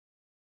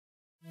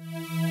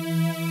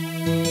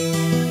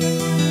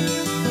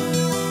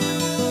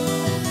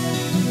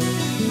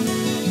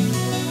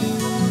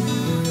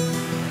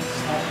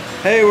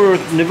Hey, we're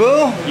with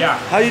Nevil. Yeah.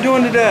 How you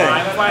doing today?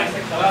 I'm fine.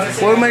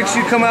 What makes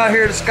you come out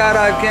here to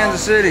Skydive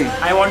Kansas City?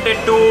 I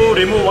wanted to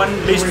remove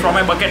one list from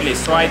my bucket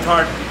list, so I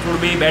thought it would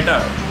be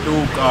better to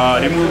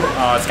remove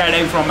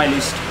skydiving from my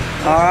list.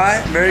 All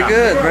right, very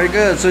good, very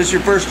good. So it's your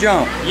first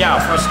jump? Yeah,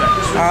 first time.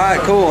 All right,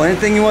 cool.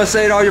 Anything you want to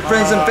say to all your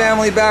friends and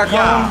family back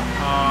home?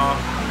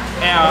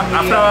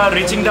 After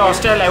reaching the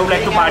hostel, I would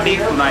like to party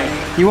tonight.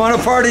 You want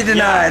to party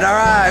tonight? Yeah. All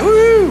right,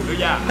 woo!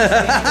 Yeah.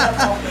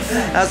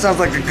 That sounds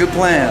like a good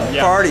plan.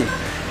 Yeah. Party.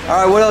 All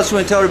right, what else you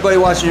want to tell everybody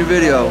watching your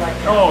video?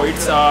 Oh,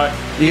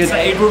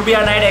 it would be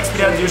a night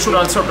experience. You should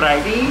also try.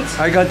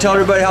 Are you going to tell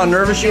everybody how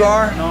nervous you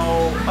are?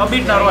 No, a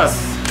bit nervous,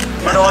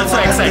 but also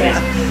excited.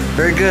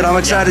 Very good. I'm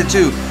excited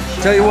too.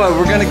 Tell you what,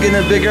 we're going to get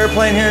in a big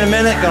airplane here in a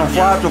minute. Going to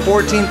fly up to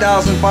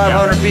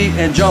 14,500 feet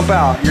and jump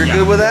out. You're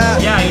good with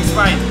that? Yeah, it's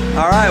fine.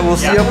 All right, we'll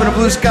see you up in the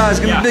blue skies.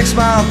 Give me a big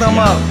smile and thumb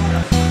up.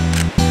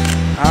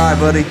 All right,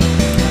 buddy.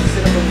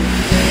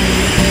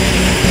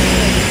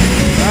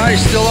 All right,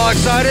 still all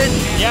excited?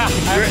 Yeah,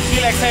 I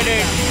feel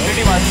excited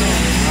pretty much.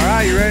 All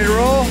right, you ready to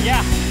roll?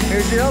 Yeah.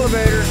 Here's the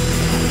elevator.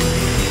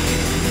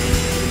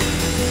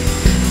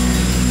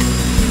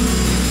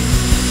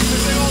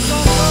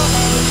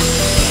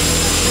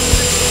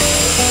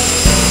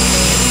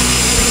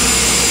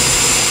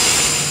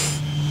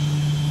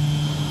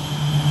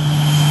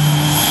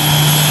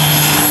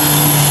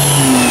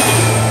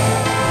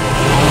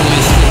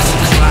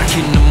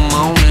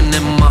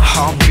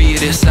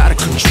 It's out of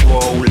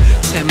control.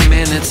 10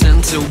 minutes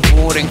into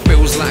boarding,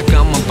 feels like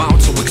I'm about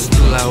to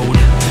explode.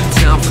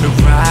 Time for the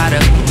rider.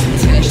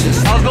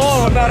 How's it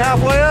going? About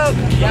halfway up?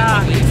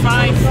 Yeah, it's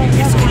fine.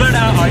 It's cooler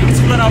down.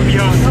 It's cooler up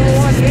here.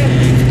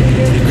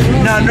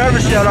 You're not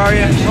nervous yet, are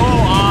you? No,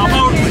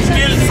 about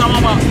still some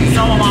amount.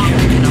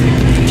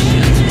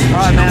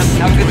 All right, man.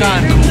 Have a good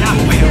time.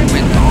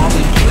 With all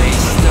in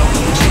place,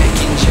 double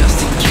checking just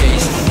in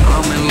case.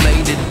 I'm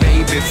elated,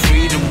 baby.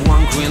 Freedom,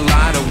 one green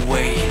light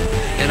away.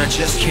 And I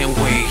just can't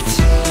wait.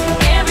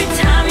 Every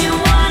time you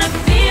wanna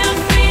feel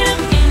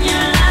freedom in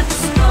your life,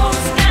 just go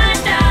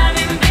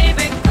skydiving,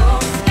 baby, go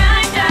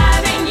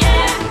skydiving,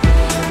 yeah.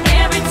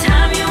 Every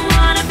time you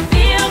wanna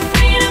feel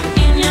freedom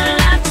in your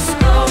life, just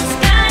go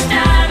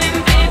skydiving,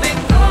 baby,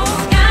 go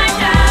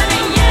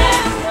skydiving,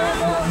 yeah.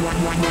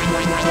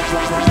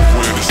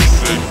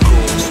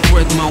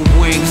 Spread my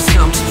wings,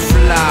 time to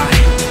fly.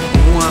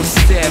 One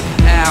step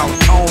out,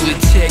 all it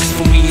takes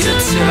for me to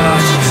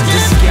touch the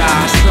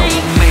sky. So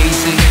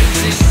amazing,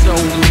 so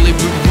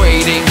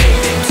liberating.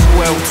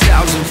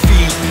 12,000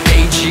 feet,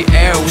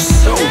 AGL,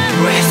 so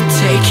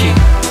breathtaking.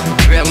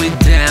 Belly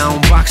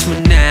down, box me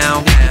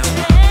now.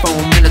 4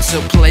 minutes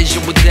of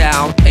pleasure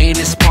without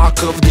any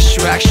spark of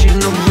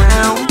distraction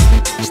around.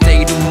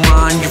 State of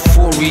mind,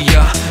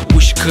 euphoria,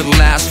 wish it could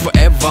last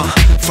forever.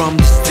 From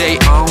this day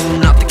on,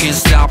 nothing can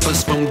stop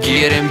us from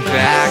getting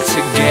back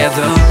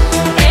together.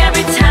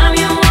 Every time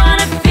you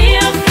wanna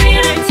feel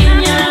freedom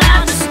in your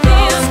life, just go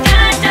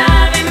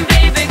skydiving,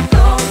 baby,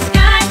 go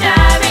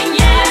skydiving,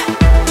 yeah.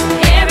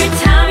 Every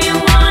time you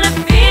wanna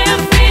feel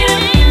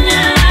freedom in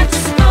your life,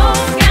 just go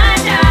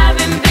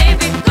skydiving,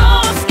 baby, go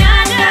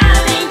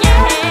skydiving,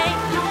 yeah.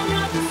 I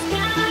love the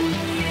sky,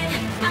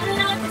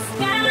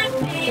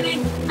 baby.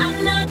 I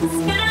love the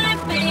sky,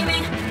 baby.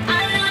 I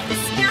love the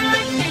sky,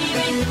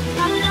 baby.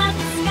 I love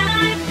the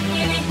sky,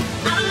 baby.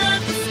 I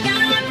love the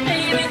sky,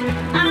 baby.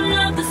 I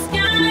love the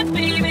sky,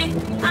 baby.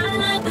 I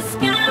love the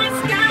sky,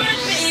 sky,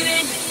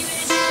 baby.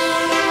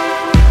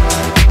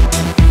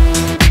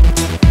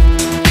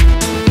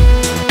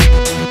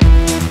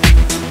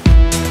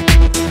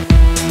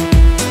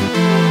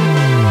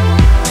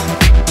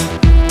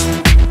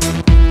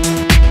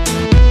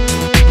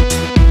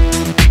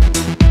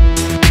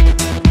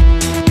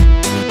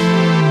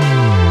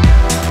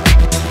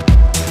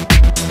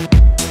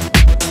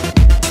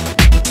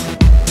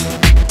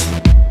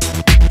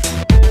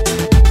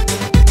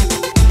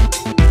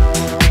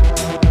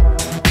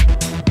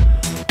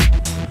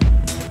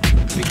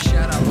 Big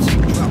shout out to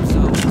Drop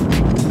Zone.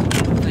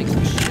 Thanks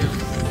for sharing.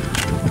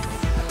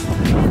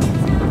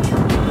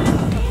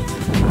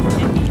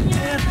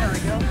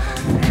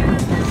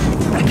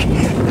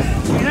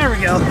 There we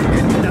go.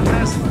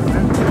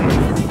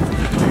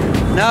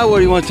 Now what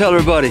do you want to tell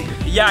everybody?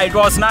 Yeah, it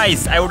was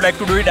nice. I would like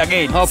to do it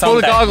again. Oh, pull the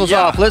sometime. goggles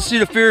off. Let's see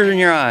the fear in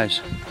your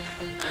eyes.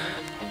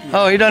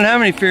 Oh, he doesn't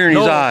have any fear in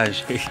his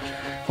eyes.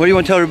 What do you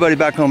want to tell everybody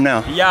back home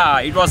now? Yeah,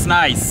 it was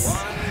nice.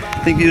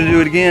 Think you'll do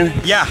it again?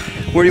 Yeah.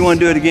 Where do you want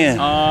to do it again?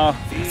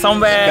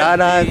 Somewhere.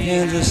 Skydive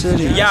Kansas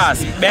City.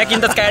 Yes, back in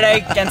the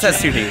Skydive Kansas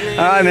City.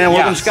 All right, man.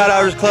 Welcome to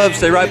Skydivers Club.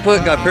 Stay right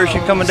put. Got a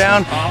parachute coming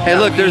down. Hey,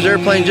 look, there's an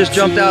airplane just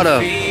jumped out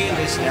of.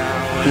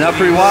 Isn't that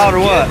pretty wild or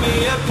what?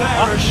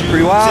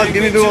 Pretty wild?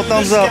 Give me a big old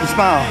thumbs up and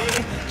smile.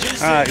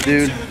 All right,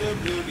 dude.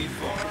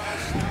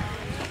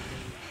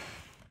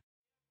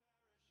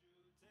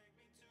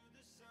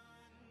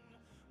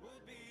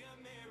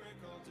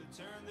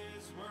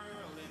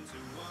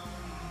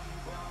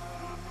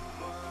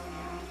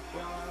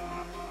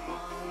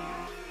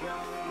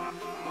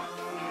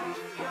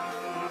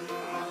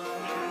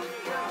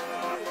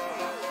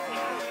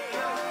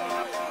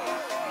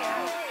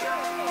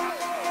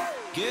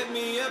 Give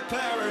me a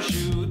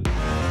parachute.